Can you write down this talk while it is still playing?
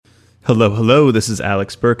Hello, hello. This is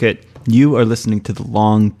Alex Burkett. You are listening to the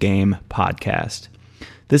Long Game Podcast.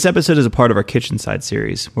 This episode is a part of our Kitchen Side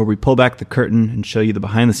series, where we pull back the curtain and show you the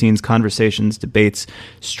behind-the-scenes conversations, debates,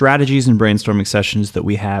 strategies, and brainstorming sessions that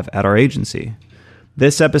we have at our agency.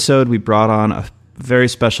 This episode, we brought on a very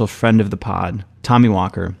special friend of the pod, Tommy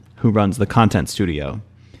Walker, who runs the Content Studio.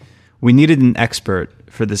 We needed an expert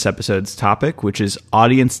for this episode's topic, which is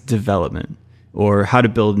audience development, or how to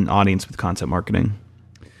build an audience with content marketing.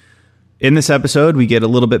 In this episode, we get a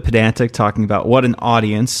little bit pedantic talking about what an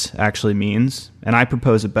audience actually means, and I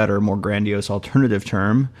propose a better, more grandiose alternative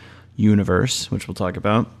term, universe, which we'll talk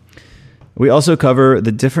about. We also cover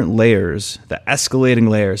the different layers, the escalating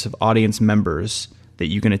layers of audience members that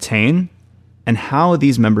you can attain, and how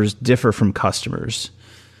these members differ from customers,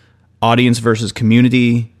 audience versus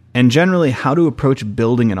community, and generally how to approach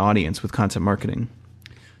building an audience with content marketing.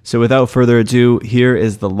 So without further ado, here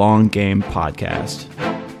is the Long Game Podcast.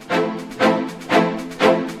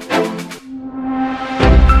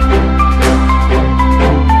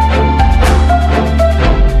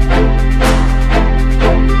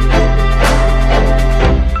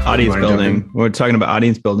 Audience building. We're talking about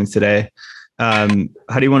audience building today. How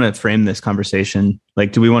do you want to frame this conversation?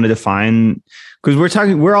 Like, do we want to define? Because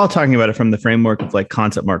we're all talking about it from the framework of like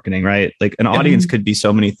content marketing, right? Like an audience could be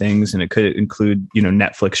so many things, and it could include,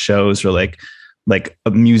 Netflix shows, or like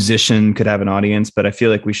a musician could have an audience. But I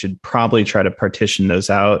feel like we should probably try to partition those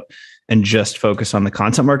out and just focus on the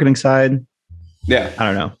content marketing side. Yeah, I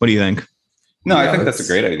don't know. What do you think? No, I think that's a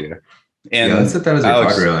great idea. And let's set that as a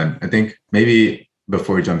guardrail. I think maybe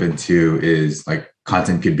before we jump into is like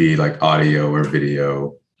content could be like audio or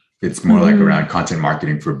video. It's more like around content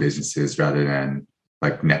marketing for businesses rather than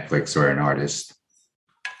like Netflix or an artist.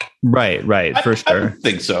 Right. For sure. I don't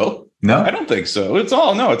think so. No, I don't think so. It's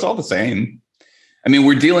all the same. I mean,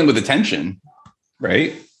 we're dealing with attention,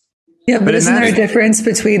 right? Yeah, but isn't there a difference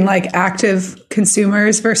between like active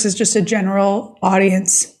consumers versus just a general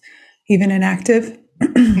audience, even inactive?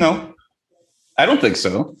 No, I don't think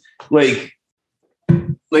so. Like,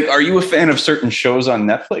 are you a fan of certain shows on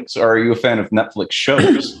Netflix, or are you a fan of Netflix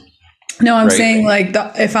shows? No, I'm saying like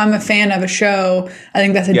if I'm a fan of a show, I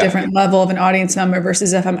think that's a different level of an audience member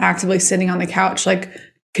versus if I'm actively sitting on the couch, like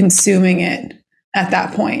consuming it at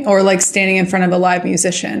that point, or like standing in front of a live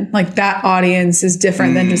musician. Like that audience is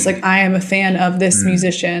different than just like, I am a fan of this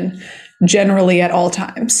musician generally at all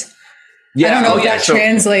times. Yeah, I don't know if that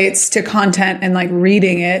translates to content and like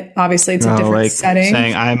reading it. Obviously, it's a different setting.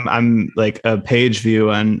 Saying I'm like a page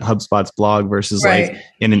view on HubSpot's blog versus like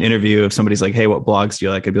in an interview, if somebody's like, "Hey, what blogs do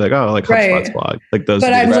you like?" I'd be like, "Oh, I like HubSpot's blog." Like those.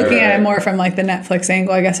 But I'm looking at it more from like the Netflix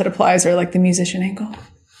angle. I guess it applies, or like the musician angle.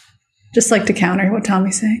 Just like to counter what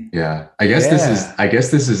Tommy's saying. Yeah, I guess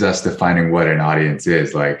this is us defining what an audience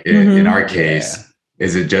is. Like in our case,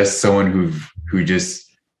 is it just someone who just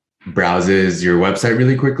browses your website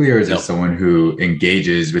really quickly, or is it someone who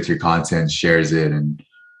engages with your content, shares it,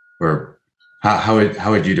 or how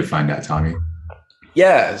would you define that, Tommy?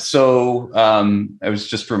 Yeah, so I was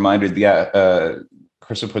just reminded.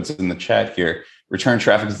 Krista puts it in the chat here. Return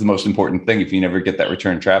traffic is the most important thing. If you never get that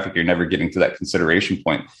return traffic, you're never getting to that consideration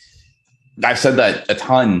point. I've said that a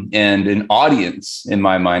ton, and an audience, in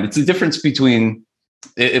my mind, it's the difference between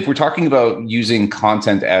if we're talking about using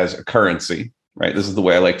content as a currency. Right. This is the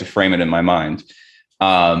way I like to frame it in my mind.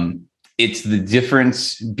 It's the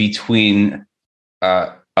difference between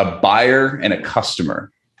a buyer and a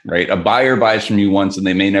customer. Right. A buyer buys from you once and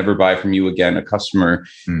they may never buy from you again. A customer,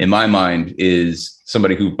 in my mind, is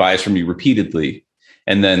somebody who buys from you repeatedly.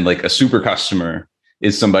 And then like a super customer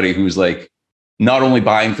is somebody who's like not only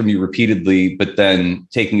buying from you repeatedly, but then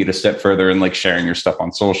taking it a step further and like sharing your stuff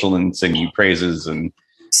on social and singing you praises. And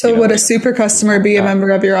so would a super customer be a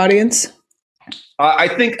member of your audience? I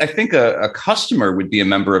think a customer would be a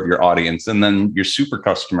member of your audience, and then your super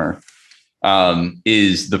customer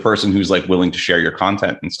is the person who's like willing to share your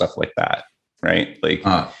content and stuff like that, right? Like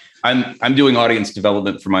I'm doing audience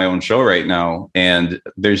development for my own show right now, and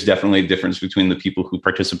there's definitely a difference between the people who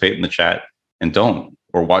participate in the chat and don't,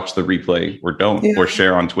 or watch the replay or don't, or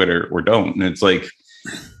share on Twitter or don't. And it's like,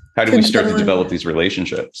 how do we start to develop these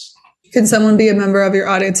relationships? Can someone be a member of your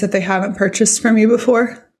audience if they haven't purchased from you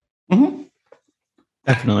before? Mm-hmm.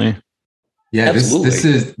 Definitely. Yeah, this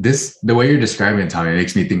is the way you're describing it, Tommy,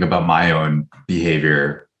 makes me think about my own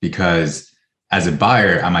behavior, because as a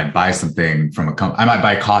buyer, I might buy something from I might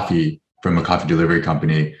buy coffee from a coffee delivery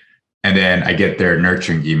company, and then I get their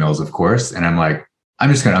nurturing emails, of course, and I'm like, I'm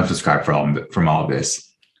just going to unsubscribe from all of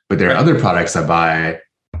this. But there are other products I buy.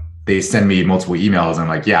 They send me multiple emails. And I'm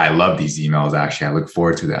like, yeah, I love these emails. Actually, I look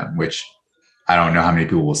forward to them, which I don't know how many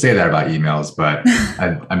people will say that about emails, but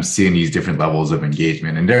I'm seeing these different levels of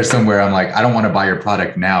engagement. And there's somewhere I'm like, I don't want to buy your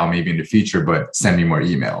product now, maybe in the future, but send me more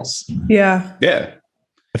emails. Yeah. Yeah.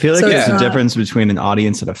 I feel like there's a difference between an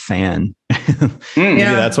audience and a fan. Maybe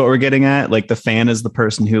that's what we're getting at. Like the fan is the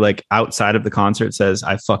person who like outside of the concert says,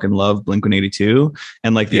 I fucking love Blink-182.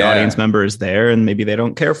 And like the audience member is there and maybe they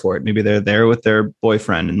don't care for it. Maybe they're there with their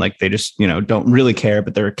boyfriend and like they just, don't really care,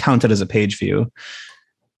 but they're counted as a page view.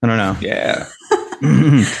 I don't know. Yeah.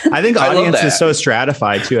 I think audience is so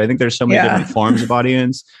stratified too. I think there's so many different forms of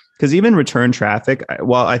audience. Because even return traffic,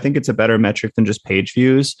 while I think it's a better metric than just page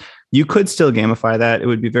views, you could still gamify that. It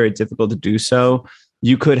would be very difficult to do so.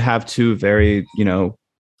 You could have two very,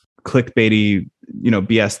 clickbaity,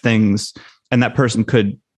 BS things, and that person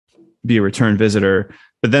could be a return visitor.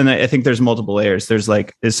 But then I think there's multiple layers. There's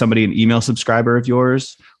like, is somebody an email subscriber of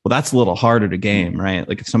yours? Well, that's a little harder to game, right?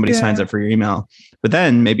 Like if somebody signs up for your email, but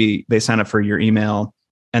then maybe they sign up for your email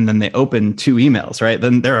and then they open 2 emails, right?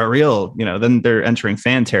 Then they're a real, then they're entering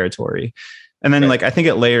fan territory. And then like, I think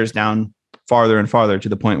it layers down farther and farther to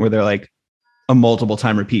the point where they're like a multiple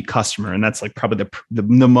time repeat customer. And that's like probably the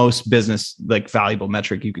most business, like valuable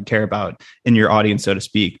metric you could care about in your audience, so to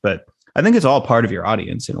speak. But I think it's all part of your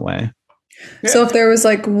audience in a way. Yeah. So if there was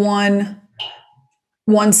like one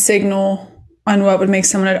signal on what would make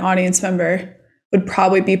someone an audience member, would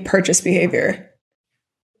probably be purchase behavior.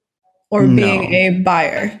 Or being a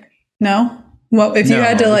buyer. No? Well, if you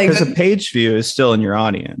had to like... Because a page view is still in your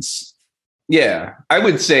audience. Yeah. I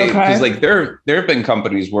would say, because like there have been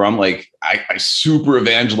companies where I'm like, I super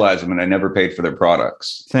evangelize them and I never paid for their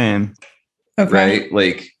products. Same. Okay. Right?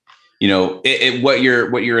 Like, what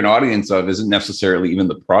you're an audience of isn't necessarily even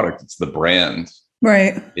the product. It's the brand.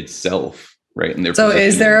 Right. Itself. Right. And so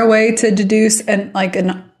is there a way to deduce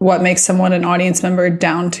what makes someone an audience member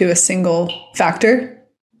down to a single factor?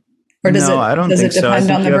 Or does I don't think so. I think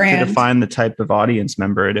on the you brand? have to define the type of audience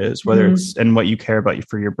member it is, whether it's and what you care about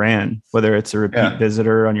for your brand, whether it's a repeat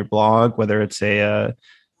visitor on your blog, whether it's an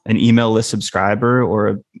email list subscriber or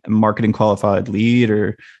a marketing qualified lead,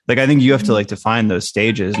 or like I think you have to like define those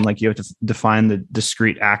stages and like you have to define the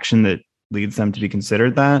discrete action that leads them to be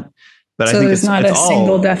considered that. But so I think there's not a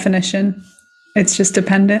single definition. It's just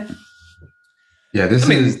dependent. Yeah,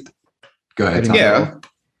 go ahead, Tom. Yeah.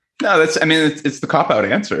 No, it's the cop-out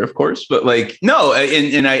answer, of course, but like, no,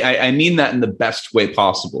 and I mean that in the best way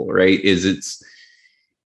possible, right?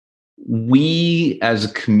 We as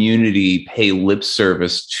a community pay lip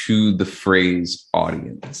service to the phrase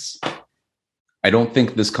audience. I don't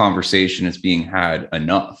think this conversation is being had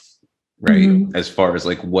enough, right? As far as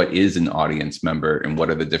like, what is an audience member and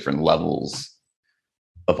what are the different levels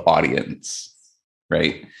of audience,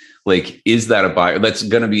 right? Like, is that a buyer? That's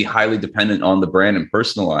going to be highly dependent on the brand and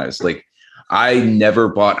personalized. Like, I never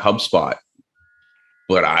bought HubSpot,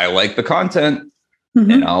 but I like the content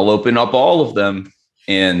and I'll open up all of them.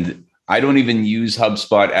 And I don't even use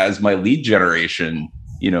HubSpot as my lead generation,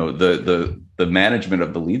 the management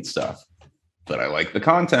of the lead stuff, but I like the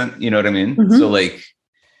content, you know what I mean? So like,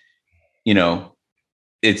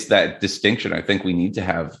 it's that distinction. I think we need to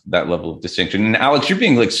have that level of distinction. And Alex, you're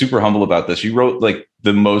being like super humble about this. You wrote like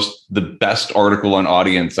the best article on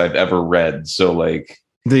audience I've ever read. So like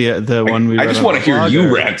the one we I just want to hear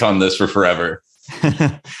you rant on this for forever.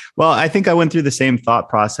 Well, I think I went through the same thought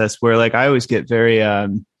process where like I always get very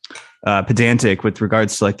pedantic with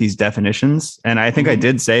regards to like these definitions. And I think I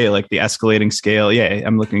did say like the escalating scale. Yeah,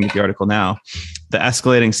 I'm looking at the article now. The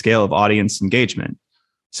escalating scale of audience engagement.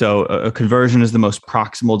 So a conversion is the most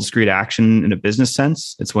proximal discrete action in a business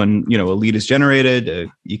sense. It's when, a lead is generated, a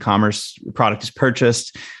e-commerce product is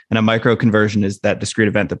purchased, and a micro conversion is that discrete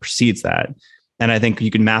event that precedes that. And I think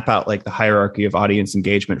you can map out like the hierarchy of audience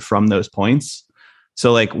engagement from those points.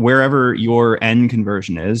 So like wherever your end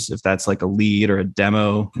conversion is, if that's like a lead or a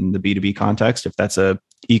demo in the B2B context, if that's a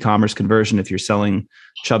e-commerce conversion, if you're selling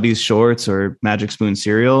Chubby's shorts or Magic Spoon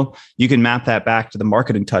cereal, you can map that back to the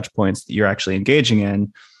marketing touch points that you're actually engaging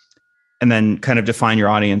in, and then kind of define your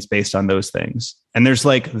audience based on those things. And there's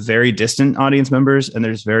like very distant audience members and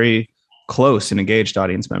there's very close and engaged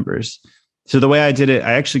audience members. So the way I did it,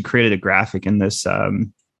 I actually created a graphic in this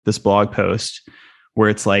blog post where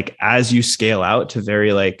it's like, as you scale out to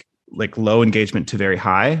very like low engagement to very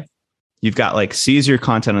high, you've got like sees your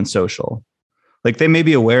content on social. Like they may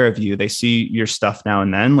be aware of you. They see your stuff now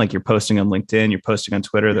and then, like you're posting on LinkedIn, you're posting on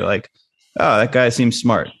Twitter. They're like, oh, that guy seems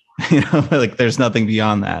smart. Like there's nothing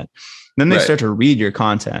beyond that. Then they start to read your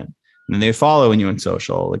content and then they follow you on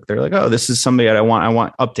social. Like they're like, oh, this is somebody that I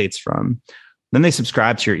want updates from. Then they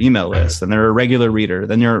subscribe to your email list and they're a regular reader.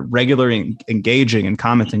 Then you're regularly engaging and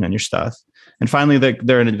commenting on your stuff. And finally,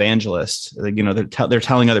 they're an evangelist. They're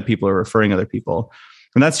telling other people or referring other people.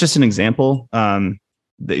 And that's just an example.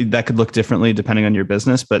 That could look differently depending on your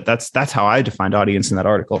business, but that's how I defined audience in that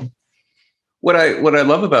article. What I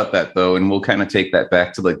love about that, though, and we'll kind of take that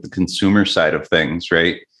back to like the consumer side of things,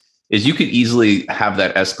 right? Is you could easily have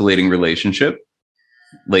that escalating relationship,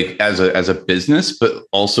 like as a business, but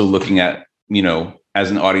also looking at,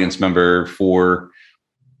 as an audience member for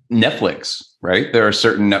Netflix, right? There are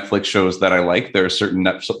certain Netflix shows that I like. There are certain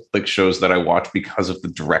Netflix shows that I watch because of the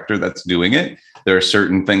director that's doing it. There are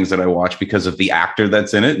certain things that I watch because of the actor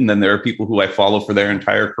that's in it. And then there are people who I follow for their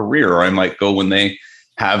entire career, or I might go when they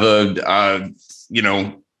have a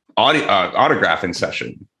autographing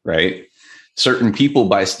session, right? Certain people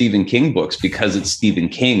buy Stephen King books because it's Stephen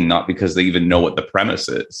King, not because they even know what the premise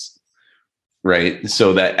is, right?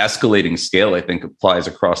 So that escalating scale, I think, applies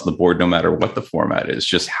across the board, no matter what the format is.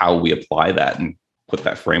 Just how we apply that and put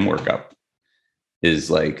that framework up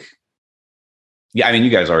is like, yeah, I mean,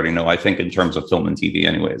 you guys already know, I think, in terms of film and TV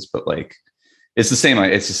anyways, but like, it's the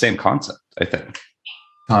same concept, I think.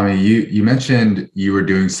 Tommy, you mentioned you were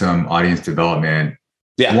doing some audience development.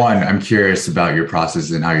 Yeah. One, I'm curious about your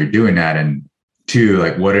process and how you're doing that. And two,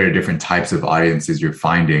 like, what are the different types of audiences you're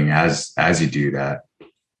finding as you do that?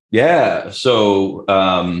 Yeah. So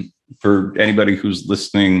for anybody who's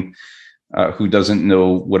listening, who doesn't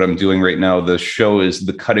know what I'm doing right now, the show is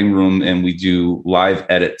The Cutting Room, and we do live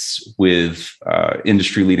edits with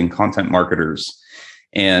industry leading content marketers.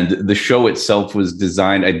 And the show itself was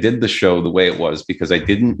designed, I did the show the way it was because I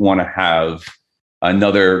didn't want to have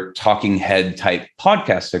another talking head type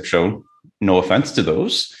podcast type show. No offense to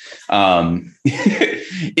those. See,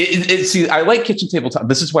 I like Kitchen Table Talk.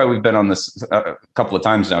 This is why we've been on this a couple of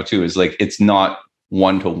times now too, is like, it's not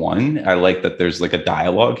one-to-one. I like that there's like a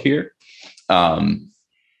dialogue here.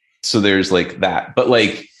 So there's like that, but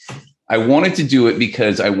like, I wanted to do it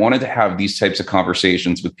because I wanted to have these types of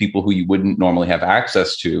conversations with people who you wouldn't normally have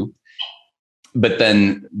access to. But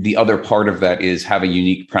then the other part of that is have a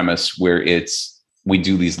unique premise where we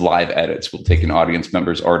do these live edits. We'll take an audience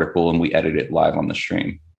member's article and we edit it live on the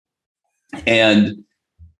stream. And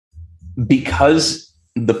because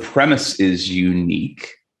the premise is unique,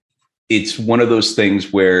 it's one of those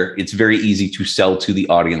things where it's very easy to sell to the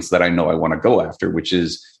audience that I know I want to go after, which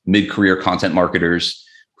is mid-career content marketers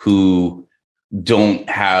who don't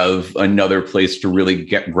have another place to really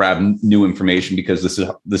grab new information because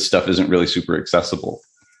this stuff isn't really super accessible.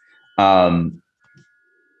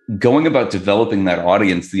 Going about developing that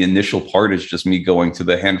audience, the initial part is just me going to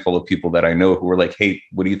the handful of people that I know who are like, hey,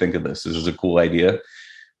 what do you think of this? This is a cool idea,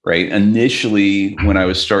 right? Initially, when I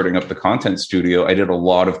was starting up the content studio, I did a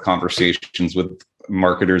lot of conversations with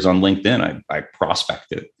marketers on LinkedIn. I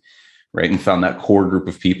prospected, right? And found that core group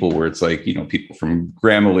of people where it's like, people from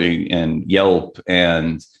Grammarly and Yelp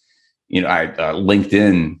and,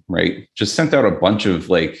 LinkedIn, right? Just sent out a bunch of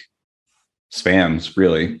like spams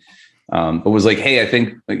really. But was like, hey, I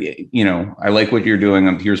think, I like what you're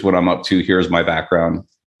doing. Here's what I'm up to. Here's my background.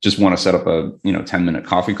 Just want to set up a, 10-minute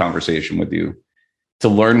coffee conversation with you to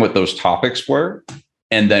learn what those topics were.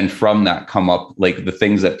 And then from that come up like the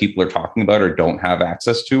things that people are talking about or don't have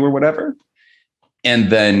access to or whatever. And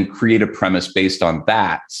then create a premise based on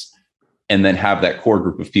that. And then have that core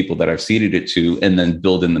group of people that I've seeded it to, and then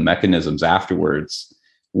build in the mechanisms afterwards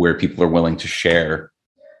where people are willing to share.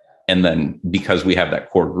 And then because we have that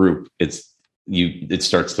core group, it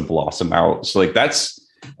starts to blossom out. So like, that's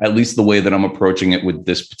at least the way that I'm approaching it with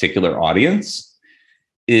this particular audience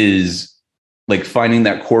is like finding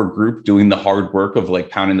that core group, doing the hard work of like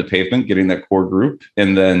pounding the pavement, getting that core group,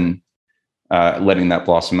 and then letting that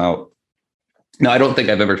blossom out. Now, I don't think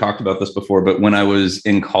I've ever talked about this before, but when I was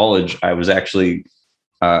in college, I was actually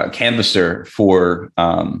a canvasser for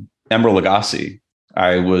Emeril Lagasse.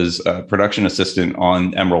 I was a production assistant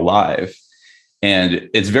on Emeril Live. And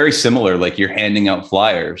it's very similar. Like you're handing out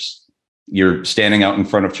flyers. You're standing out in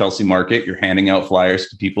front of Chelsea Market. You're handing out flyers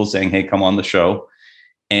to people saying, hey, come on the show.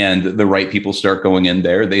 And the right people start going in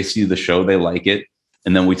there. They see the show. They like it.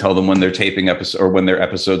 And then we tell them when they're taping episode or when their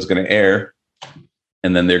episode's going to air.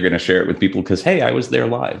 And then they're going to share it with people because, hey, I was there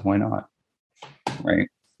live. Why not? Right.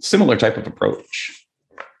 Similar type of approach.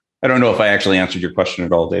 I don't know if I actually answered your question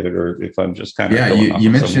at all, David, or if I'm just kind of. Yeah,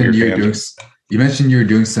 you mentioned you were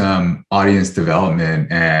doing some audience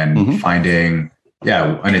development and finding,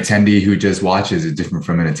 an attendee who just watches is different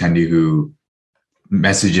from an attendee who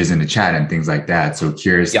messages in the chat and things like that. So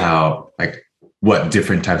curious how, like, what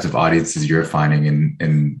different types of audiences you're finding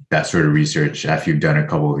in that sort of research after you've done a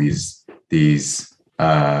couple of these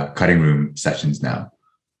cutting room sessions now.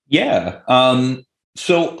 Yeah.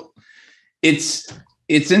 So it's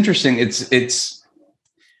it's interesting. It's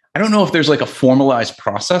I don't know if there's like a formalized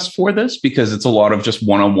process for this, because it's a lot of just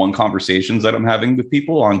one-on-one conversations that I'm having with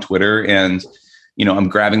people on Twitter. And, I'm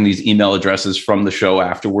grabbing these email addresses from the show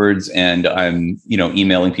afterwards, and I'm,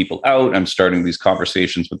 emailing people out. I'm starting these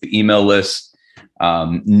conversations with the email list.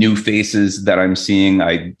 New faces that I'm seeing,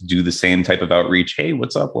 I do the same type of outreach. Hey,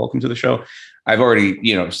 what's up? Welcome to the show. I've already,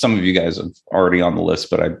 some of you guys are already on the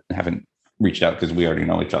list, but I haven't reached out because we already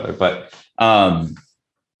know each other. But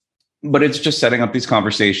it's just setting up these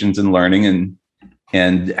conversations and learning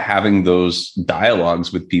and having those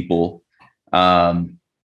dialogues with people.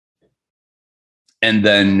 And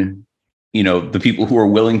then, the people who are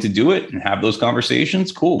willing to do it and have those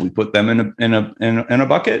conversations, cool. We put them in a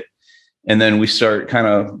bucket, and then we start kind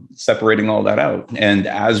of separating all that out. And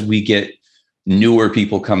as we get newer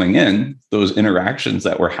people coming in, those interactions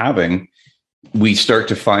that we're having, we start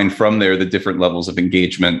to find from there the different levels of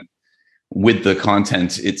engagement with the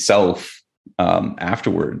content itself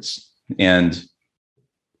afterwards. And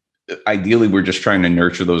ideally, we're just trying to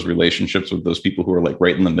nurture those relationships with those people who are like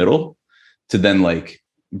right in the middle, to then like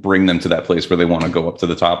bring them to that place where they want to go up to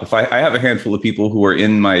the top. If I have a handful of people who are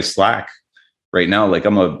in my Slack right now, like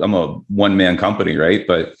I'm a one-man company, right?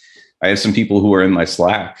 But I have some people who are in my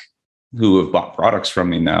Slack who have bought products from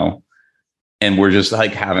me now. And we're just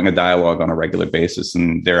like having a dialogue on a regular basis,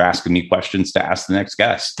 and they're asking me questions to ask the next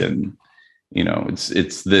guest. And,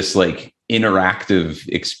 it's this like interactive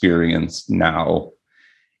experience now.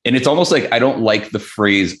 And it's almost like I don't like the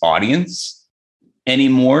phrase audience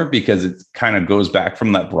anymore, because it kind of goes back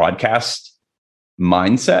from that broadcast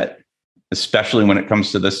mindset, especially when it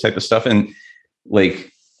comes to this type of stuff. And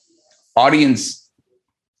like audience,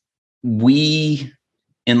 we,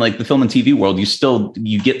 in like the film and TV world,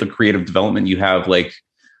 you get the creative development. You have like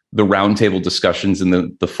the roundtable discussions and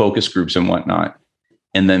the focus groups and whatnot.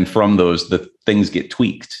 And then from those, the things get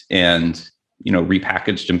tweaked and,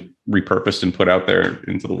 repackaged and repurposed and put out there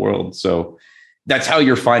into the world. So that's how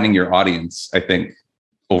you're finding your audience, I think,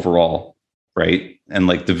 overall, right? And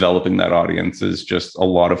like developing that audience is just a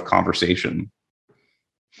lot of conversation.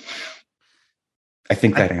 I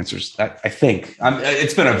think that answers that. I think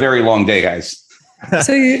it's been a very long day, guys.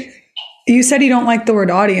 So you said you don't like the word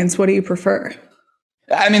audience. What do you prefer?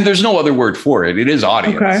 I mean, there's no other word for it. It is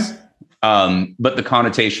audience. Okay. But the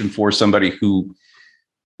connotation for somebody who,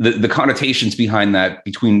 the connotations behind that,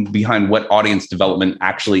 behind what audience development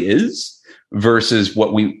actually is versus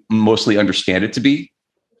what we mostly understand it to be,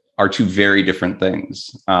 are two very different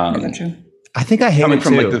things. I think I hate it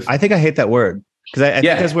too. I think I hate that word, because I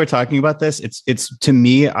think as we're talking about this, it's to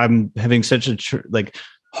me, I'm having such a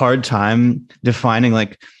hard time defining,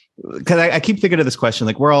 like, because I keep thinking of this question,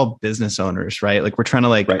 like we're all business owners, right? Like we're trying to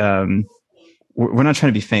like, right. We're not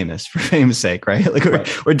trying to be famous for fame's sake, right? Like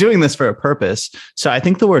we're doing this for a purpose. So I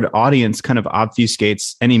think the word audience kind of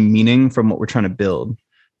obfuscates any meaning from what we're trying to build.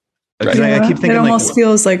 Right. I keep thinking it almost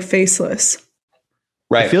feels like faceless.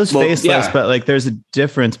 Right. It feels faceless, but like there's a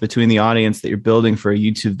difference between the audience that you're building for a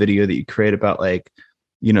YouTube video that you create about like,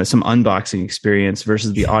 some unboxing experience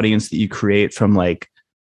versus the audience that you create from like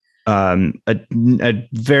a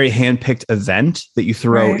very handpicked event that you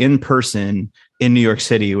throw in person in New York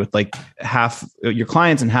City with like half your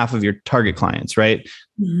clients and half of your target clients, right?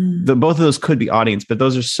 Mm-hmm. Both of those could be audience, but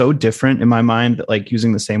those are so different in my mind that like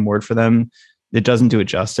using the same word for them, it doesn't do it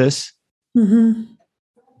justice. Mm-hmm.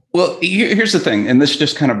 Well, here's the thing, and this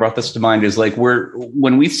just kind of brought this to mind, is like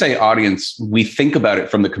when we say audience, we think about it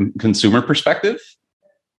from the consumer perspective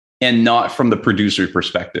and not from the producer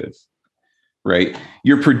perspective, right?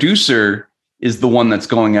 Your producer is the one that's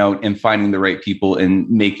going out and finding the right people and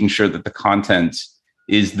making sure that the content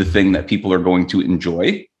is the thing that people are going to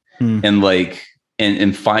enjoy, and like,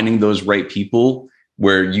 and finding those right people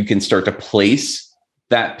where you can start to place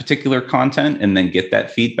that particular content and then get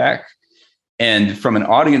that feedback. And from an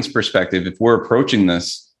audience perspective, if we're approaching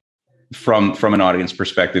this from an audience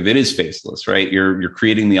perspective, it is faceless, right? You're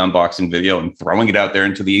creating the unboxing video and throwing it out there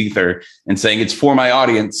into the ether and saying it's for my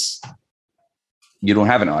audience. You don't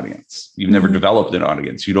have an audience. You've never developed an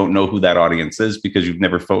audience. You don't know who that audience is because you've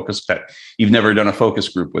never focused that. You've never done a focus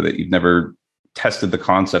group with it. You've never tested the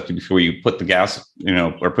concept before you put the gas,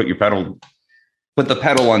 or put the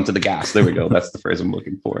pedal onto the gas. There we go. That's the phrase I'm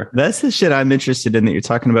looking for. That's the shit I'm interested in that you're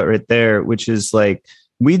talking about right there, which is like,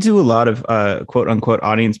 we do a lot of quote unquote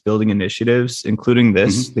audience building initiatives, including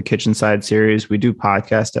this, the Kitchen Side series. We do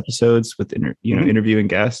podcast episodes with, interviewing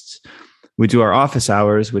guests. We do our office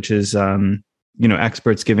hours, which is,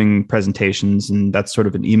 experts giving presentations, and that's sort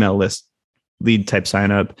of an email list lead type sign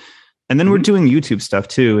up. And then we're doing YouTube stuff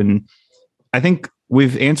too. And I think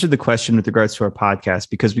we've answered the question with regards to our podcast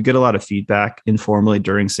because we get a lot of feedback informally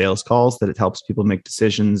during sales calls that it helps people make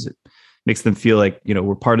decisions. It makes them feel like,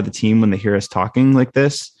 we're part of the team when they hear us talking like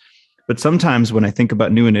this. But sometimes when I think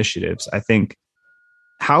about new initiatives, I think,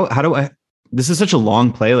 how do I, this is such a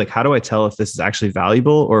long play. Like, how do I tell if this is actually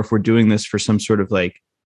valuable or if we're doing this for some sort of like,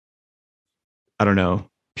 I don't know,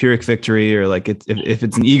 Pyrrhic victory, or like if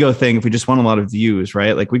it's an ego thing, if we just want a lot of views,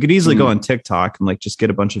 right? Like we could easily go on TikTok and like just get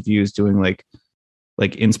a bunch of views doing like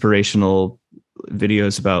inspirational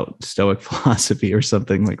videos about Stoic philosophy or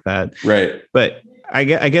something like that. Right. But I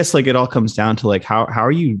guess like it all comes down to like, how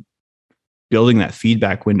are you building that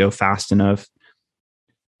feedback window fast enough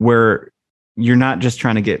where you're not just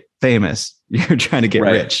trying to get famous, you're trying to get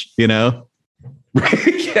rich, Yeah,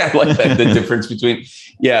 I like that. The difference between,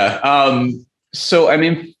 so, I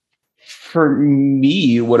mean, for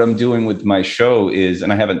me, what I'm doing with my show is,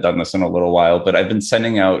 and I haven't done this in a little while, but I've been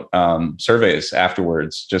sending out surveys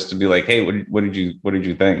afterwards just to be like, hey, what did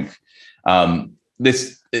you think?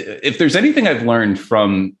 If there's anything I've learned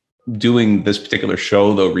from doing this particular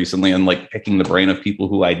show though recently, and like picking the brain of people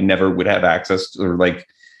who I never would have access to, or like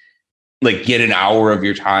get an hour of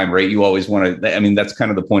your time, right? You always want to, I mean, that's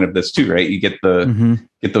kind of the point of this too, right? You get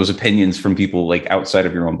get those opinions from people like outside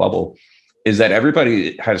of your own bubble. Is that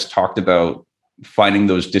everybody has talked about finding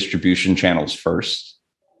those distribution channels first,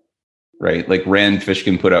 right? Like Rand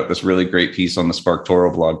Fishkin put out this really great piece on the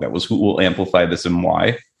SparkToro blog that was who will amplify this and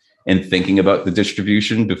why, and thinking about the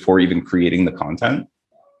distribution before even creating the content.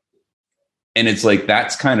 And it's like,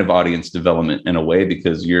 that's kind of audience development in a way,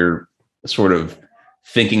 because you're sort of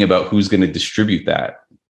thinking about who's going to distribute that.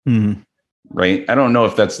 Right. I don't know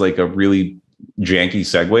if that's like a really janky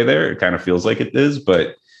segue there. It kind of feels like it is,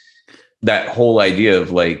 but that whole idea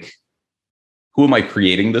of like, who am I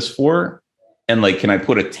creating this for? And like, can I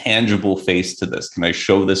put a tangible face to this? Can I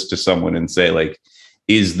show this to someone and say like,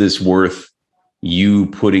 is this worth you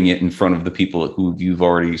putting it in front of the people who you've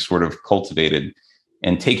already sort of cultivated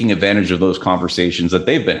and taking advantage of those conversations that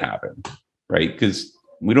they've been having, right? Because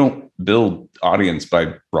we don't build audience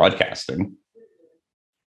by broadcasting.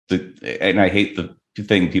 And I hate the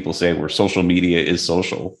thing people say where social media is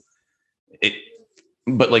social.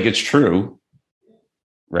 But like, it's true,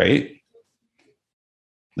 right?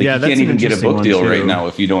 Like, you can't even get a book deal right now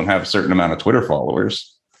if you don't have a certain amount of Twitter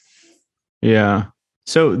followers. Yeah.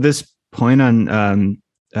 So this point on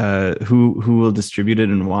who will distribute it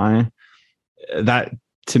and why, that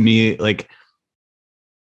to me, like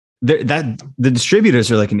that the distributors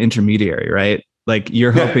are like an intermediary, right? Like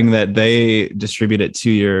you're hoping that they distribute it to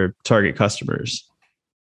your target customers.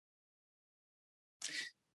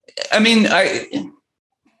 I mean, I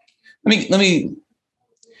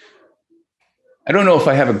don't know if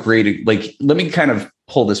I have a great, like, let me kind of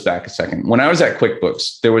pull this back a second. When I was at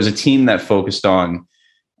QuickBooks, there was a team that focused on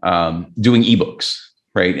doing eBooks,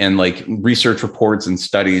 right? And like research reports and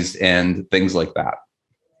studies and things like that.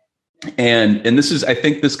 And this is, I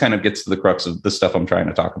think this kind of gets to the crux of the stuff I'm trying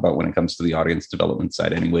to talk about when it comes to the audience development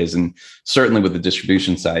side anyways. And certainly with the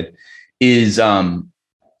distribution side is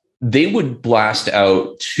they would blast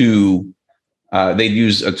out to, they'd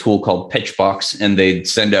use a tool called Pitchbox, and they'd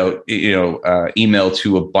send out, email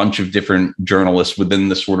to a bunch of different journalists within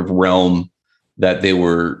the sort of realm that they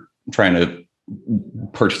were trying to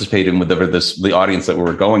participate in, whatever the audience that we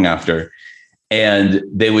were going after. And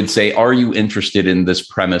they would say, are you interested in this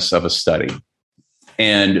premise of a study?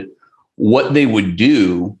 And what they would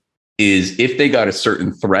do is if they got a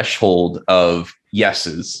certain threshold of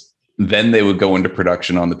yeses, then they would go into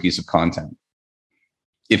production on the piece of content.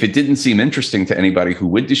 If it didn't seem interesting to anybody who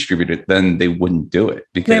would distribute it, then they wouldn't do it,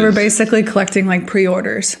 because they were basically collecting like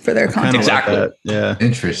pre-orders for their content. Exactly. Like yeah.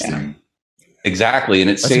 Interesting. Yeah. Exactly. And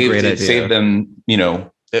it saved them,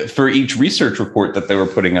 for each research report that they were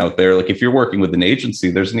putting out there. Like if you're working with an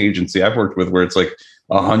agency, there's an agency I've worked with where it's like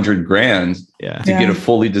 $100,000 to get a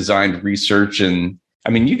fully designed research. And I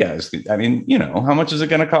mean, you guys, how much is it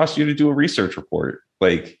going to cost you to do a research report?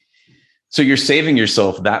 Like, so you're saving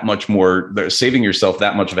yourself that much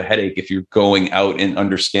of a headache if you're going out and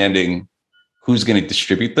understanding who's going to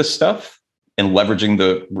distribute this stuff and leveraging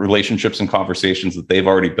the relationships and conversations that they've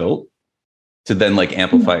already built to then like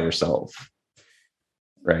amplify yourself.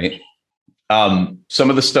 Right. Some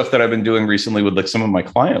of the stuff that I've been doing recently with like some of my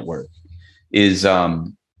client work is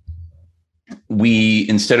we,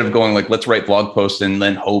 instead of going like, let's write blog posts and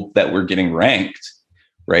then hope that we're getting ranked,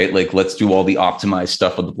 right? Like, let's do all the optimized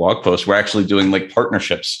stuff of the blog post. We're actually doing like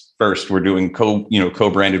partnerships first. We're doing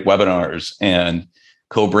co-branded webinars and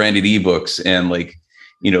co-branded ebooks and like,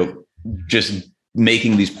 just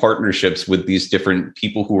making these partnerships with these different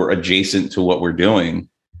people who are adjacent to what we're doing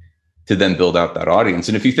to then build out that audience.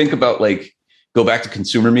 And if you think about like, go back to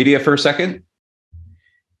consumer media for a second,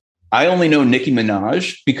 I only know Nicki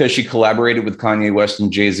Minaj because she collaborated with Kanye West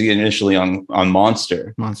and Jay-Z initially on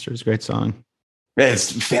Monster. Monster is a great song.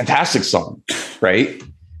 It's a fantastic song, right?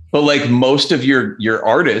 But like most of your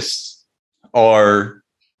artists are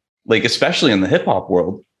like, especially in the hip hop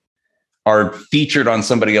world, are featured on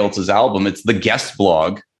somebody else's album. It's the guest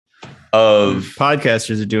blog of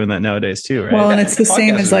podcasters are doing that nowadays too, right? Well, and it's the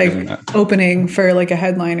same as like opening for like a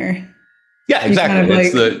headliner. Yeah, exactly.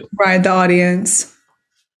 You kind of like ride the audience.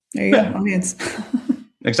 There you go, audience.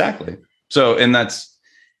 Exactly. So, and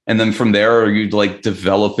then from there, are you like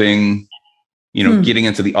developing, getting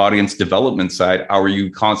into the audience development side? How are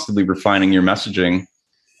you constantly refining your messaging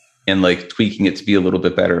and like tweaking it to be a little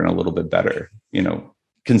bit better and a little bit better?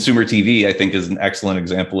 Consumer TV, I think, is an excellent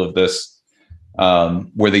example of this,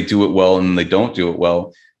 where they do it well and they don't do it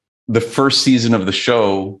well. The first season of the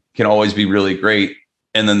show can always be really great.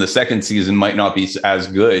 And then the second season might not be as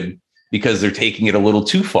good because they're taking it a little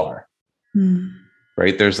too far,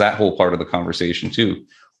 right? There's that whole part of the conversation too.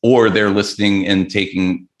 Or they're listening and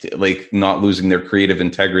taking, like, not losing their creative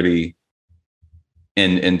integrity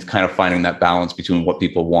and kind of finding that balance between what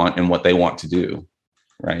people want and what they want to do,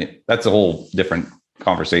 right? That's a whole different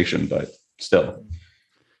conversation, but still.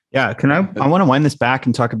 Yeah. I want to wind this back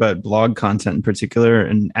and talk about blog content in particular.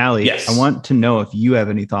 And Allie, yes. I want to know if you have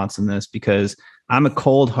any thoughts on this, because I'm a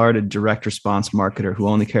cold-hearted direct response marketer who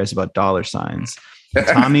only cares about dollar signs.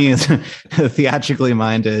 Tommy is a theatrically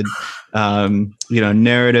minded,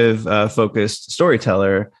 narrative focused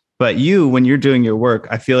storyteller. But you, when you're doing your work,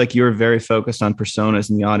 I feel like you're very focused on personas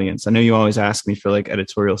in the audience. I know you always ask me for like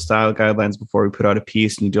editorial style guidelines before we put out a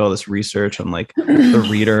piece, and you do all this research on like the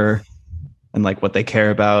reader and like what they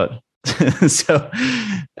care about. So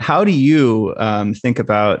how do you think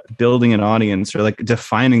about building an audience, or like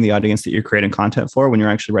defining the audience that you're creating content for when you're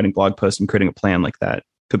actually writing blog posts and creating a plan like that?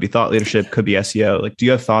 Could be thought leadership, could be SEO. Like, do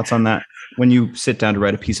you have thoughts on that when you sit down to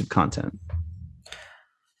write a piece of content?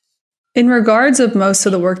 In regards of most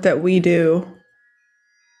of the work that we do,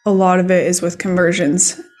 a lot of it is with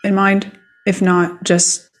conversions in mind, if not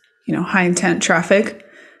just, high intent traffic.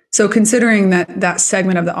 So considering that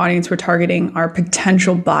segment of the audience we're targeting are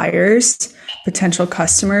potential buyers, potential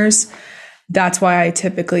customers, that's why I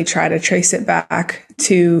typically try to trace it back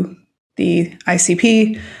to the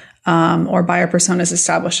ICP or buyer personas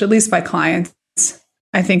established, at least by clients.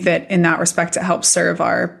 I think that in that respect, it helps serve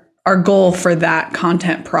our goal for that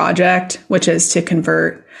content project, which is to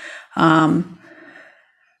convert. But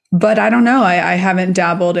I don't know. I haven't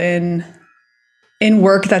dabbled in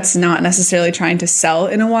work that's not necessarily trying to sell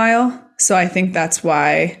in a while. So I think that's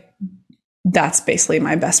why that's basically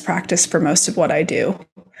my best practice for most of what I do,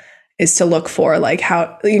 is to look for like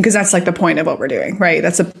how, because that's like the point of what we're doing, right?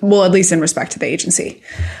 At least in respect to the agency.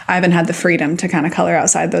 I haven't had the freedom to kind of color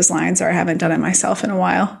outside those lines, or I haven't done it myself in a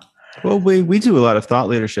while. Well, we do a lot of thought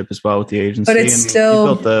leadership as well with the agency. But it's still, you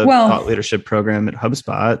built the thought leadership program at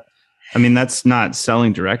HubSpot. I mean, that's not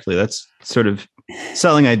selling directly. That's sort of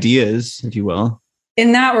selling ideas, if you will.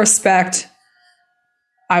 In that respect,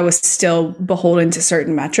 I was still beholden to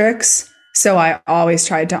certain metrics. So I always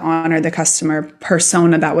tried to honor the customer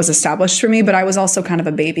persona that was established for me. But I was also kind of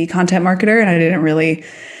a baby content marketer, and I didn't really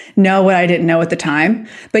know what I didn't know at the time.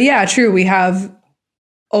 But yeah, true. We have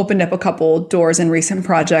opened up a couple doors in recent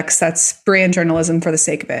projects. That's brand journalism for the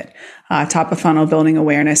sake of it. Top of funnel, building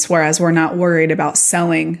awareness, whereas we're not worried about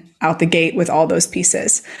selling out the gate with all those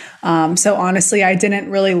pieces. So honestly, I didn't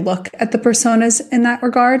really look at the personas in that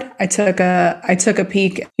regard. I took a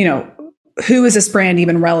peek, who is this brand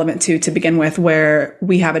even relevant to begin with, where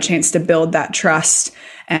we have a chance to build that trust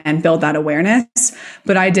and build that awareness.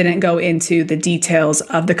 But I didn't go into the details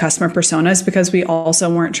of the customer personas, because we also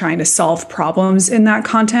weren't trying to solve problems in that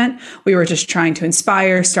content. We were just trying to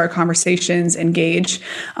inspire, start conversations, engage.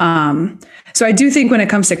 So I do think when it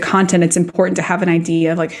comes to content, it's important to have an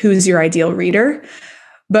idea of like, who's your ideal reader,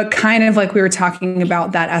 but kind of like we were talking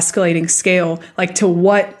about that escalating scale, like to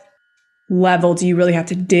what level do you really have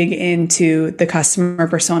to dig into the customer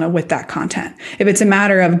persona with that content? If it's a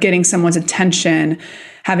matter of getting someone's attention,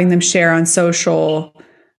 having them share on social,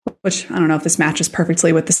 which I don't know if this matches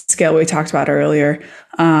perfectly with the scale we talked about earlier,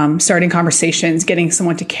 starting conversations, getting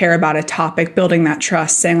someone to care about a topic, building that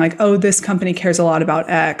trust, saying like, oh, this company cares a lot about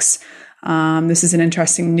X. This is an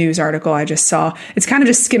interesting news article I just saw. It's kind of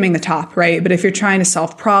just skimming the top, right? But if you're trying to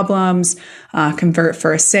solve problems, convert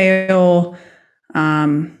for a sale,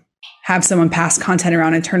 have someone pass content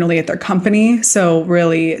around internally at their company, so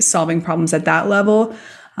really solving problems at that level,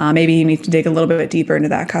 maybe you need to dig a little bit deeper into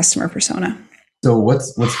that customer persona. So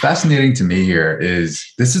what's fascinating to me here is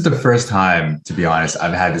this is the first time, to be honest,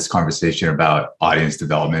 I've had this conversation about audience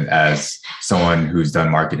development as someone who's done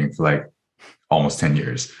marketing for like almost 10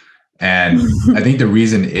 years. And I think the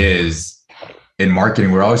reason is in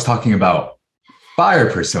marketing, we're always talking about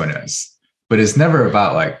buyer personas, but it's never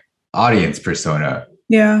about like audience persona.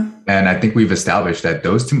 Yeah. And I think we've established that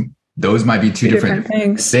those might be two different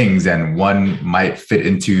things, and one might fit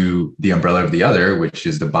into the umbrella of the other, which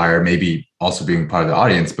is the buyer maybe also being part of the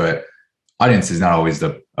audience, but audience is not always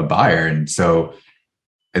a buyer. And so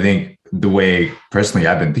I think the way personally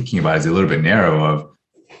I've been thinking about it is a little bit narrow of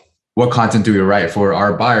what content do we write for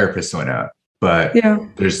our buyer persona? But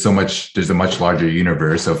there's a much larger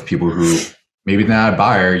universe of people who maybe they're not a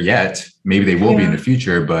buyer yet, maybe they will be in the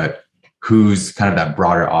future, but who's kind of that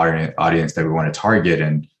broader audience that we want to target.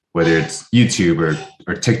 And whether it's YouTube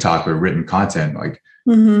or TikTok or written content, like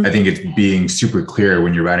I think it's being super clear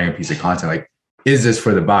when you're writing a piece of content, like, is this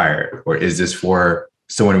for the buyer or is this for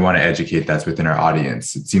someone we want to educate that's within our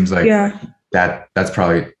audience? It seems like that's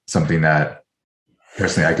probably something that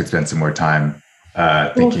personally I could spend some more time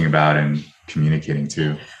thinking about and communicating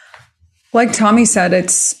to. Like Tommy said,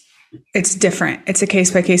 it's different. It's a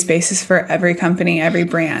case-by-case basis for every company, every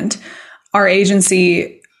brand. Our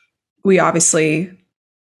agency, we obviously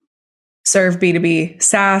serve B2B,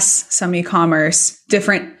 SaaS, some e-commerce,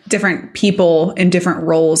 different people in different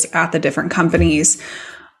roles at the different companies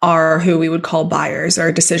are who we would call buyers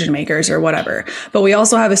or decision makers or whatever. But we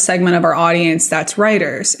also have a segment of our audience that's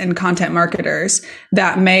writers and content marketers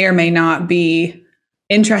that may or may not be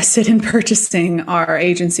interested in purchasing our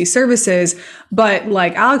agency services. But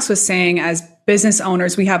like Alex was saying, as business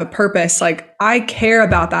owners, we have a purpose. Like, I care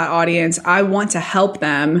about that audience. I want to help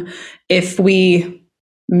them. If we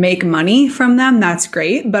make money from them, that's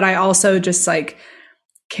great. But I also just like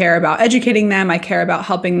care about educating them. I care about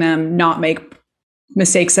helping them not make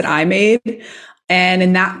mistakes that I made. And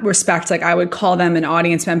in that respect, like, I would call them an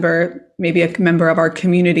audience member, maybe a member of our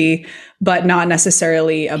community, but not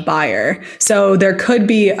necessarily a buyer. So there could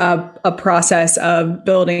be a process of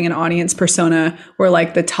building an audience persona where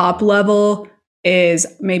like the top level is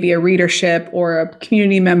maybe a readership or a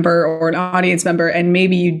community member or an audience member, and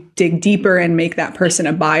maybe you dig deeper and make that person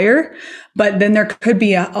a buyer. But then there could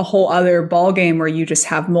be a whole other ball game where you just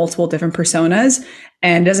have multiple different personas,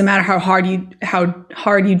 and it doesn't matter how hard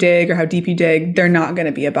you dig or how deep you dig, they're not going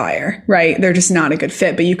to be a buyer, right? They're just not a good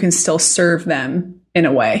fit, but you can still serve them in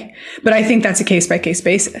a way. But I think that's a case by case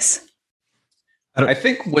basis. I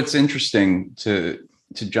think what's interesting to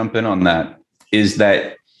jump in on that is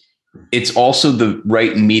that it's also the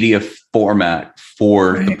right media format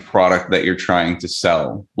for the product that you're trying to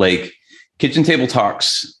sell. Like, Kitchen Table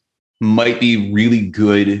Talks might be really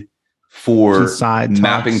good for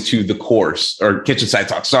mapping to the course, or Kitchen Side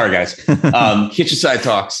Talks. Sorry, guys. Kitchen Side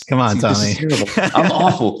Talks. Come on, Tommy. I'm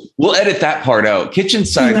awful. We'll edit that part out. Kitchen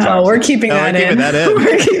Side Talks. No, we're keeping that in.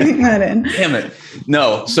 We're keeping that in. Damn it.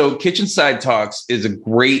 No. So Kitchen Side Talks is a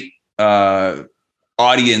great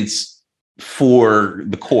audience for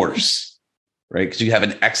the course, right? Because you have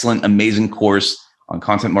an excellent, amazing course on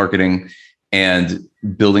content marketing and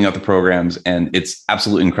building out the programs, and it's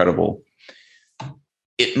absolutely incredible.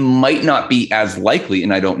 It might not be as likely,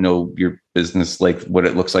 and I don't know your business, like what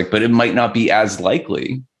it looks like, but it might not be as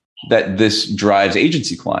likely that this drives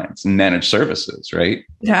agency clients and managed services, right?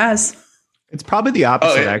 It has. It's probably the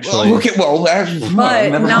opposite, actually. Okay, but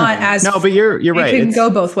not as. No, but you're right. It can go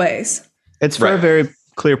both ways. It's for a very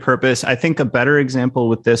clear purpose. I think a better example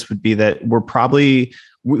with this would be that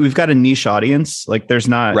we've got a niche audience. Like, there's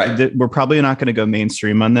not, we're probably not going to go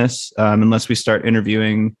mainstream on this unless we start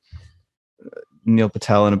interviewing Neil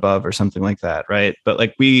Patel and above or something like that, right? But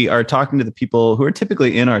like, we are talking to the people who are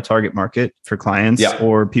typically in our target market for clients,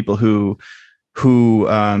 or people who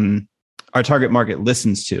our target market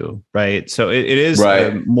listens to, right? So it is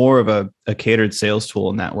more of a catered sales tool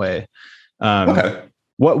in that way.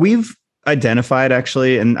 What we've identified,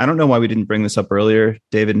 actually, and I don't know why we didn't bring this up earlier,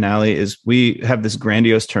 David and Ali, is we have this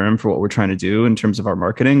grandiose term for what we're trying to do in terms of our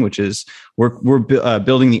marketing, which is we're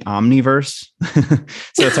building the omniverse.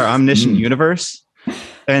 So it's our omniscient universe.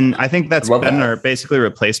 And I think that's been our basically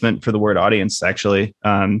replacement for the word audience, actually,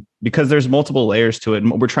 because there's multiple layers to it.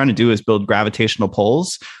 And what we're trying to do is build gravitational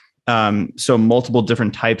pulls. So multiple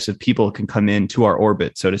different types of people can come into our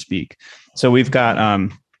orbit, so to speak. So we've got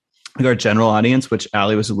our general audience, which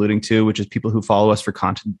Ali was alluding to, which is people who follow us for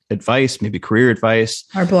content advice, maybe career advice.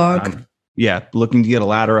 Our blog. Looking to get a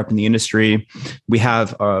ladder up in the industry. We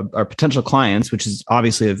have our potential clients, which is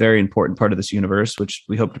obviously a very important part of this universe, which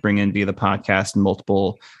we hope to bring in via the podcast and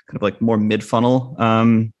multiple kind of like more mid-funnel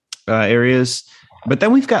areas. But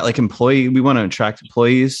then we've got like we want to attract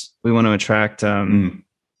employees. We want to attract,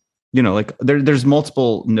 like there's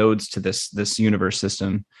multiple nodes to this universe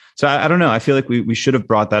system. So I don't know. I feel like we should have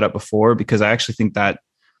brought that up before, because I actually think that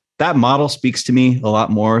model speaks to me a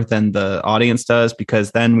lot more than the audience does,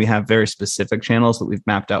 because then we have very specific channels that we've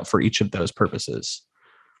mapped out for each of those purposes.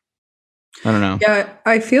 I don't know. Yeah,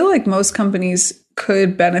 I feel like most companies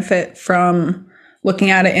could benefit from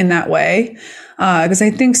looking at it in that way. Because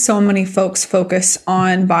I think so many folks focus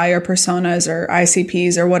on buyer personas or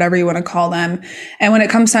ICPs or whatever you want to call them. And when it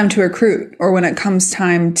comes time to recruit, or when it comes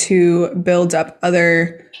time to build up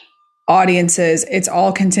other audiences, it's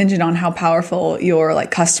all contingent on how powerful your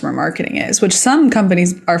like customer marketing is, which some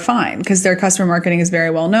companies are fine because their customer marketing is very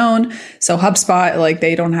well known. So HubSpot, like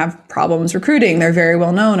they don't have problems recruiting. They're very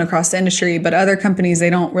well known across the industry, but other companies, they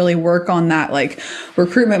don't really work on that like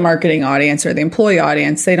recruitment marketing audience or the employee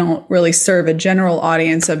audience. They don't really serve a general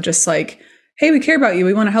audience of just like, hey, we care about you.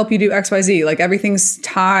 We want to help you do XYZ. Like everything's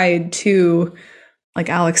tied to, like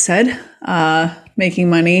Alex said, making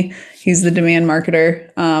money. He's the demand marketer,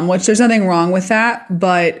 which there's nothing wrong with that.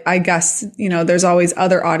 But I guess, there's always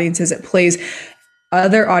other audiences at play,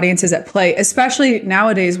 especially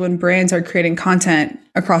nowadays when brands are creating content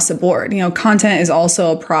across the board. Content is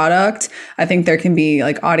also a product. I think there can be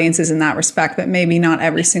like audiences in that respect, but maybe not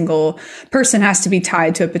every single person has to be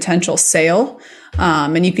tied to a potential sale.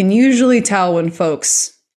 And you can usually tell when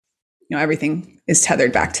folks, everything is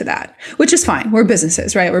tethered back to that, which is fine. We're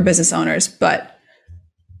businesses, right? We're business owners, but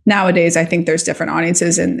nowadays, I think there's different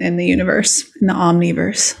audiences in the universe, in the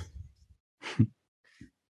omniverse.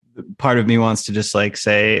 Part of me wants to just like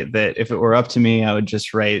say that if it were up to me, I would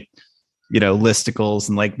just write, listicles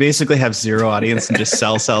and like basically have zero audience and just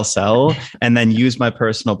sell, and then use my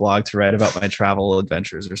personal blog to write about my travel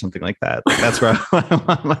adventures or something like that. Like that's where I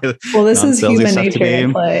want my this is human nature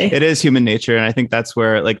in play. It is human nature. And I think that's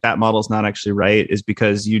where like that model's not actually right, is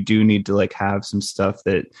because you do need to like have some stuff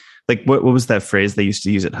that, like what was that phrase they used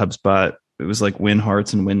to use at HubSpot? It was like win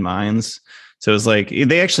hearts and win minds. So it was like,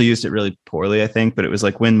 they actually used it really poorly, I think, but it was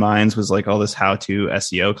like win minds was like all this how-to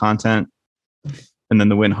SEO content. And then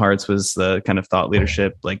the win hearts was the kind of thought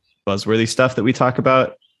leadership, like buzzworthy stuff that we talk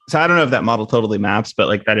about. So I don't know if that model totally maps, but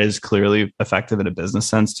like that is clearly effective in a business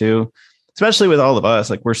sense too, especially with all of us.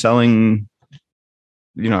 Like we're selling,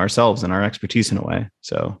 ourselves and our expertise in a way.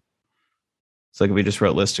 So it's like if we just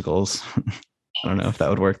wrote listicles, I don't know if that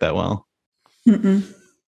would work that well. Mm-mm.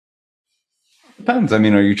 Depends. I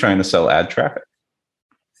mean, are you trying to sell ad traffic?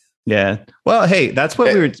 Yeah. Well, hey, that's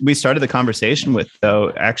what we started the conversation with,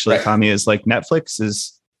 though. Actually, right. Tommy, is like Netflix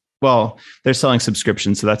is, well, they're selling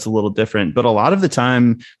subscriptions, so that's a little different. But a lot of the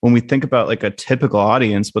time, when we think about like a typical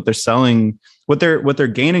audience, what they're selling, what they're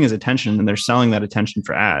gaining is attention, and they're selling that attention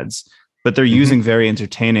for ads. But they're using very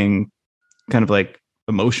entertaining, kind of like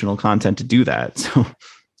emotional content to do that. So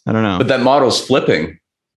I don't know. But that model's flipping.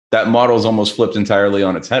 That model's almost flipped entirely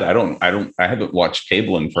on its head. I haven't watched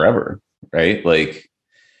cable in forever, right? Like,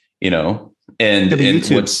 and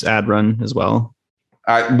YouTube's ad run as well.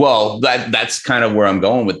 That's kind of where I'm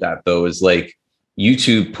going with that, though, is like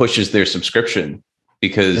YouTube pushes their subscription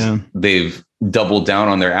because they've doubled down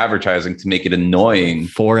on their advertising to make it annoying.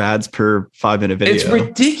 4 ads per 5-minute video. It's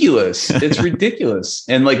ridiculous. It's ridiculous.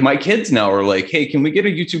 And like my kids now are like, hey, can we get a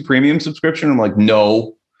YouTube premium subscription? I'm like,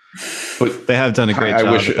 no. But they have done a great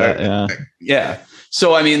job with that. Yeah.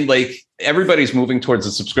 So, I mean, like everybody's moving towards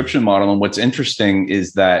a subscription model. And what's interesting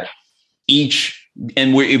is that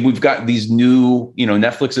we've got these new,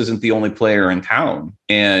 Netflix isn't the only player in town.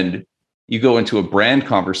 And you go into a brand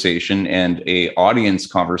conversation and a audience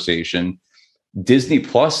conversation. Disney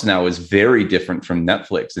Plus now is very different from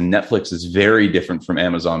Netflix, and Netflix is very different from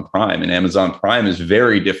Amazon Prime, and Amazon Prime is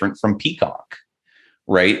very different from Peacock,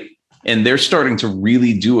 right? And they're starting to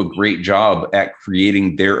really do a great job at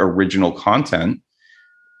creating their original content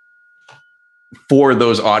for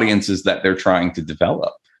those audiences that they're trying to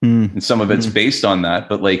develop. And some of it's based on that,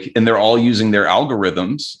 but and they're all using their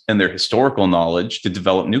algorithms and their historical knowledge to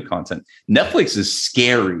develop new content. Netflix is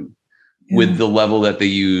scary with the level that they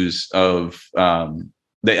use of, I've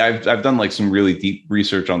done like some really deep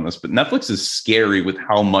research on this, but Netflix is scary with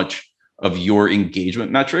how much of your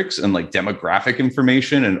engagement metrics and like demographic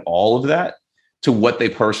information and all of that to what they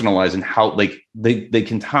personalize and how like they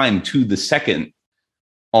can time to the second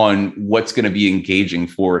on what's going to be engaging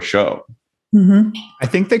for a show. Mm-hmm. I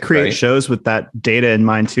think they create shows with that data in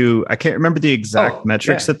mind too. I can't remember the exact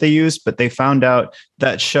metrics that they used, but they found out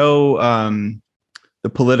that show, the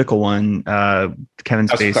political one, Kevin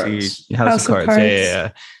Spacey, House of Cards.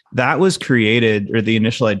 Yeah. That was created, or the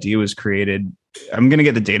initial idea was created. I'm going to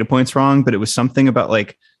get the data points wrong, but it was something about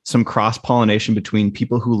like some cross-pollination between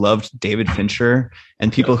people who loved David Fincher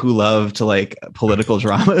and people who loved like political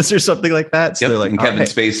dramas or something like that. So they're like, and Kevin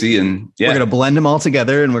Spacey, and we're going to blend them all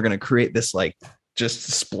together and we're going to create this like just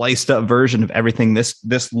spliced up version of everything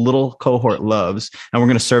this little cohort loves, and we're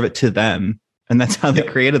going to serve it to them. And that's how they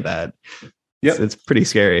created that. Yeah, it's pretty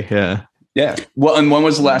scary. Yeah. Yeah. Well, and when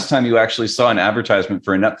was the last time you actually saw an advertisement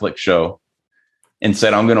for a Netflix show and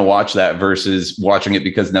said, I'm going to watch that, versus watching it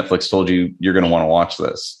because Netflix told you you're going to want to watch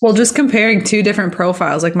this? Well, just comparing two different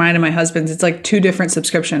profiles, like mine and my husband's, it's like two different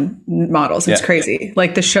subscription models. It's crazy.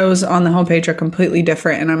 Like the shows on the homepage are completely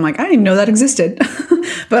different. And I'm like, I didn't even know that existed.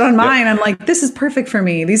 But on mine, I'm like, this is perfect for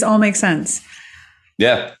me. These all make sense.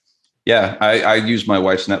 Yeah. Yeah. I use my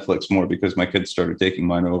wife's Netflix more because my kids started taking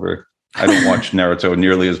mine over. I don't watch Naruto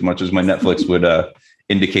nearly as much as my Netflix would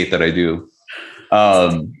indicate that I do.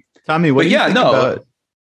 Tommy, what do you think about?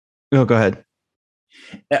 Oh, go ahead.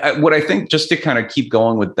 What I think, just to kind of keep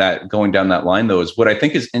going with that, going down that line, though, is what I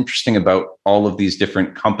think is interesting about all of these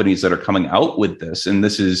different companies that are coming out with this, and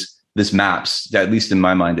this maps, at least in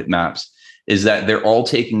my mind, it maps, is that they're all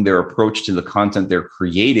taking their approach to the content they're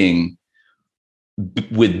creating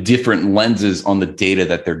with different lenses on the data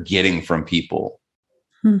that they're getting from people.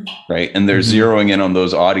 Right. And they're zeroing in on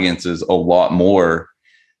those audiences a lot more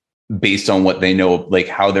based on what they know, like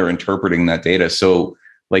how they're interpreting that data. So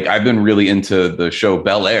like, I've been really into the show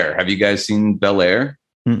Bel-Air. Have you guys seen Bel-Air?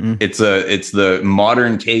 It's the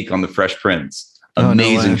modern take on the Fresh Prince.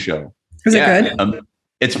 Amazing show. Is it good?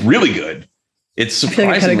 It's really good. It's surprisingly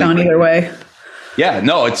I feel like it could have gone either way. Yeah,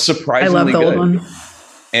 no, it's surprisingly good. I love the old one.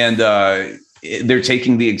 And they're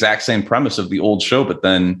taking the exact same premise of the old show, but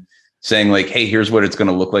then saying like, hey, here's what it's going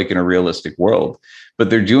to look like in a realistic world. But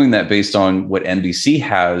they're doing that based on what NBC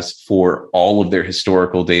has for all of their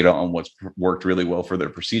historical data on what's worked really well for their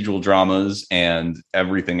procedural dramas and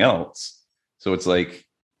everything else. So it's like,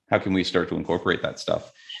 how can we start to incorporate that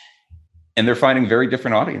stuff? And they're finding very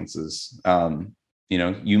different audiences.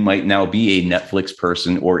 You might now be a Netflix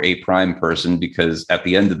person or a Prime person, because at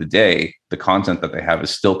the end of the day, the content that they have is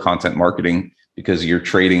still content marketing, because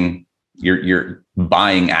you're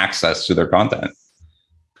buying access to their content.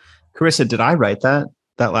 Carissa, did I write that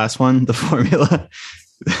last one, the formula?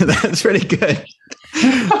 That's pretty good.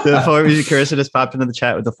 The formula, Carissa just popped into the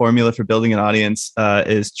chat with the formula for building an audience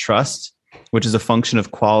is trust, which is a function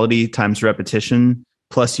of quality times repetition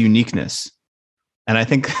plus uniqueness. And I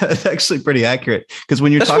think that's actually pretty accurate, because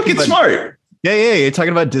when you're talking about smart. Yeah. You're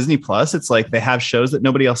talking about Disney Plus. It's like they have shows that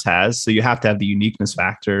nobody else has. So you have to have the uniqueness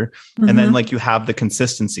factor. And then like you have the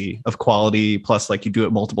consistency of quality, plus like you do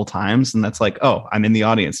it multiple times. And that's like, oh, I'm in the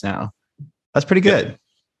audience now. That's pretty good.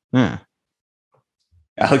 Yeah.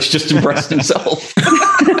 Alex just impressed himself.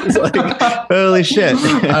 It's like, holy shit.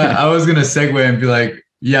 I was going to segue and be like,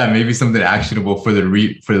 yeah, maybe something actionable for the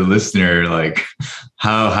listener. Like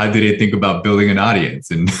how do they think about building an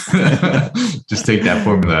audience, and just take that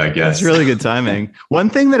formula, I guess. That's really good timing.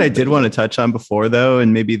 One thing that I did want to touch on before, though,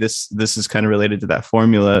 and maybe this is kind of related to that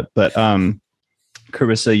formula, but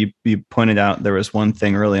Carissa, you pointed out there was one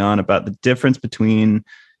thing early on about the difference between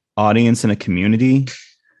audience and a community.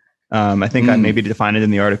 I think I maybe defined it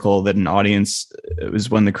in the article that an audience is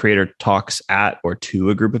when the creator talks at or to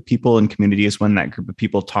a group of people, and community is when that group of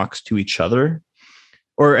people talks to each other.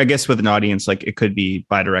 Or I guess with an audience, like it could be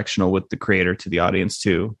bidirectional with the creator to the audience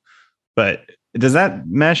too. But does that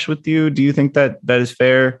mesh with you? Do you think that is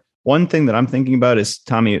fair? One thing that I'm thinking about is,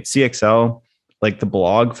 Tommy, at CXL, like the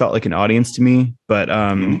blog felt like an audience to me, but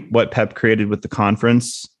what Pep created with the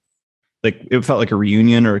conference, like it felt like a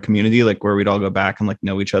reunion or a community, like where we'd all go back and like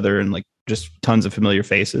know each other and like just tons of familiar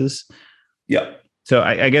faces. Yeah. So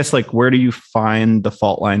I guess like, where do you find the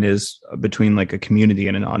fault line is between like a community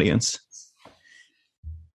and an audience?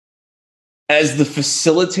 As the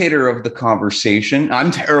facilitator of the conversation,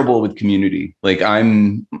 I'm terrible with community. Like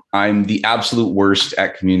I'm the absolute worst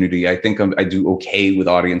at community. I think I do okay with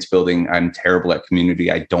audience building. I'm terrible at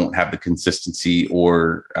community. I don't have the consistency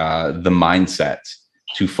or the mindset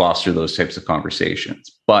to foster those types of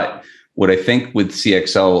conversations. But what I think with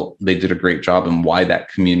CXL, they did a great job, and why that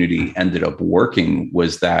community ended up working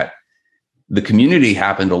was that the community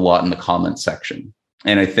happened a lot in the comment section.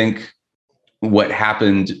 And I think what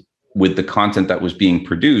happened with the content that was being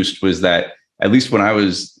produced was that, at least when I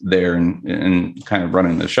was there and kind of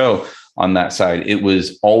running the show on that side, it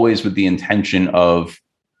was always with the intention of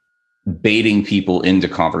baiting people into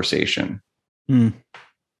conversation.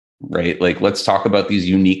 Right? Like, let's talk about these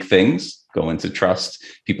unique things, go into trust.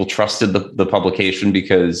 People trusted the publication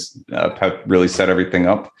because Pep really set everything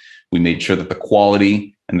up. We made sure that the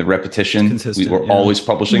quality and the repetition, we were always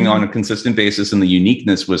publishing on a consistent basis. And the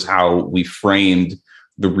uniqueness was how we framed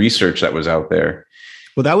the research that was out there.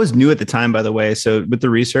 Well, that was new at the time, by the way. So with the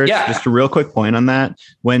research, just a real quick point on that.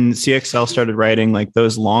 When CXL started writing like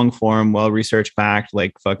those long form, well-researched backed,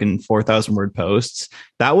 like fucking 4,000 word posts,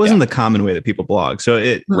 that wasn't the common way that people blog. So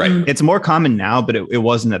it's more common now, but it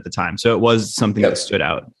wasn't at the time. So it was something that stood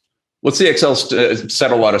out. Well, CXL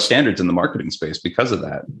set a lot of standards in the marketing space because of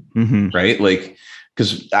that, right? Like,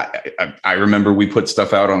 because I remember we put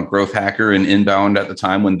stuff out on Growth Hacker and Inbound at the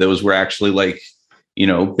time when those were actually like, you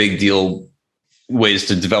know, big deal ways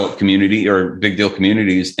to develop community or big deal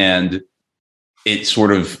communities, and it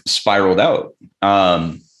sort of spiraled out.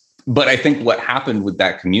 But I think what happened with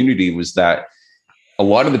that community was that a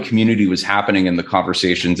lot of the community was happening in the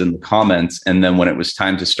conversations in the comments. And then when it was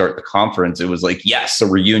time to start the conference, it was like, yes, a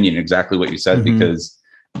reunion, exactly what you said, because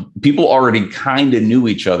people already kind of knew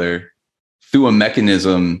each other through a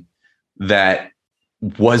mechanism that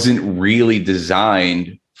wasn't really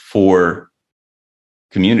designed for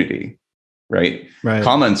community. Right.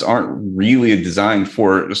 Comments aren't really designed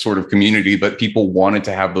for a sort of community, but people wanted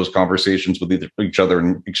to have those conversations with each other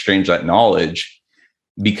and exchange that knowledge,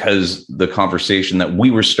 because the conversation that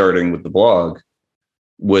we were starting with the blog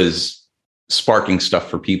was sparking stuff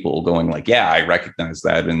for people going like, yeah, I recognize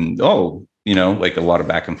that. And, oh, you know, like a lot of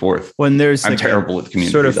back and forth. When there's I'm like terrible at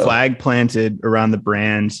community, sort of flag planted around the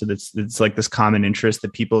brand. So it's like this common interest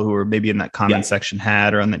that people who are maybe in that comment section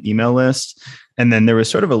had or on the email list. And then there was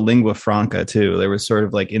sort of a lingua franca too. There was sort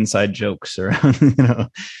of like inside jokes around, you know,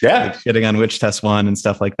 like shitting on Which Test One and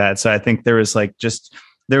stuff like that. So I think there was like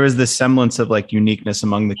there was this semblance of like uniqueness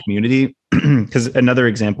among the community. Because another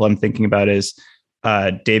example I'm thinking about is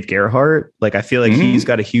Dave Gerhardt. Like I feel like he's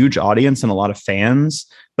got a huge audience and a lot of fans,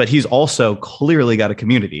 but he's also clearly got a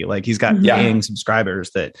community. Like he's got paying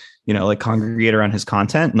subscribers that, you know, like congregate around his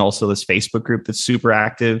content, and also this Facebook group that's super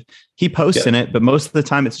active. He posts in it, but most of the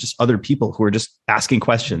time it's just other people who are just asking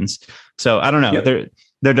questions. So I don't know.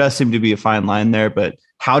 There does seem to be a fine line there, but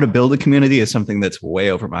how to build a community is something that's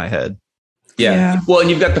way over my head. Well, and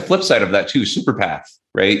you've got the flip side of that too, Superpath,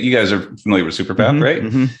 right? You guys are familiar with Superpath, right?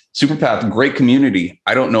 Superpath, great community.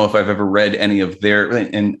 I don't know if I've ever read any of their,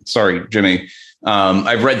 and sorry, Jimmy,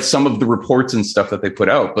 I've read some of the reports and stuff that they put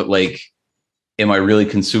out, but like, am I really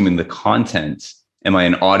consuming the content? Am I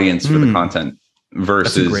an audience for the content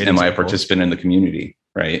versus am I a participant in the community?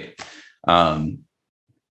 Right. And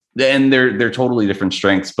they're totally different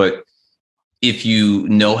strengths, but if you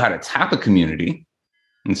know how to tap a community,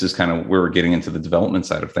 and this is kind of where we're getting into the development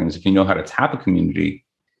side of things. If you know how to tap a community,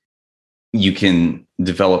 you can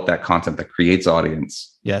develop that content that creates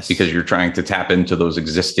audience. Yes. Because you're trying to tap into those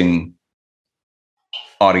existing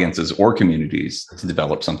audiences or communities to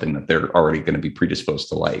develop something that they're already going to be predisposed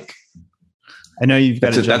to like. I know you've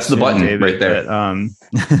got that's the button, David, right there.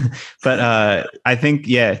 But I think,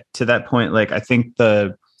 to that point, like I think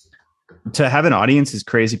to have an audience is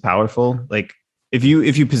crazy powerful. Like if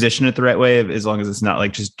you position it the right way, as long as it's not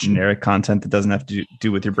like just generic content that doesn't have to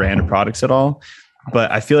do with your brand or products at all.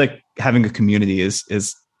 But I feel like having a community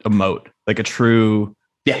is a moat, like a true,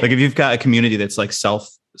 like if you've got a community that's like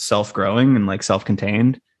self-growing and like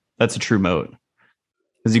self-contained, that's a true moat.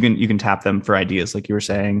 Because you can tap them for ideas, like you were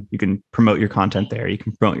saying. You can promote your content there. You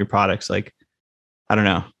can promote your products. Like, I don't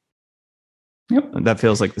know. That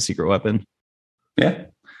feels like the secret weapon. Yeah,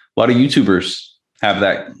 a lot of YouTubers have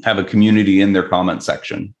a community in their comment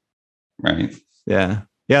section, right? Yeah,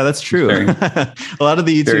 that's true. A lot of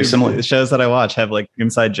the YouTube shows that I watch have like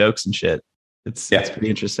inside jokes and shit. It's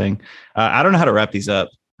pretty interesting. I don't know how to wrap these up.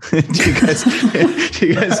 do you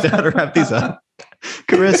guys know how to wrap these up?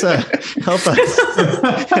 Carissa, help us.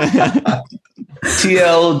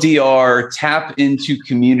 TLDR, tap into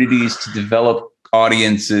communities to develop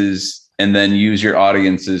audiences, and then use your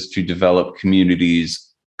audiences to develop communities.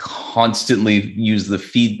 Constantly use the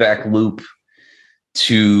feedback loop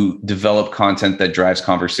to develop content that drives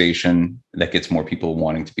conversation, that gets more people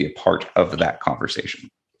wanting to be a part of that conversation.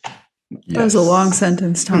 That was a long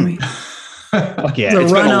sentence, Tommy. Fuck yeah.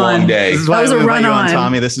 It's been a long day. This is why I invite you on,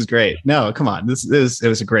 Tommy. This is great. No, come on. It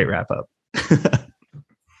was a great wrap up.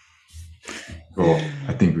 Cool.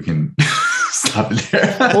 I think we can stop it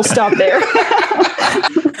there. We'll stop there.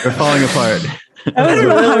 We're falling apart. That was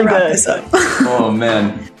really good. Oh,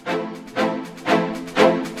 man.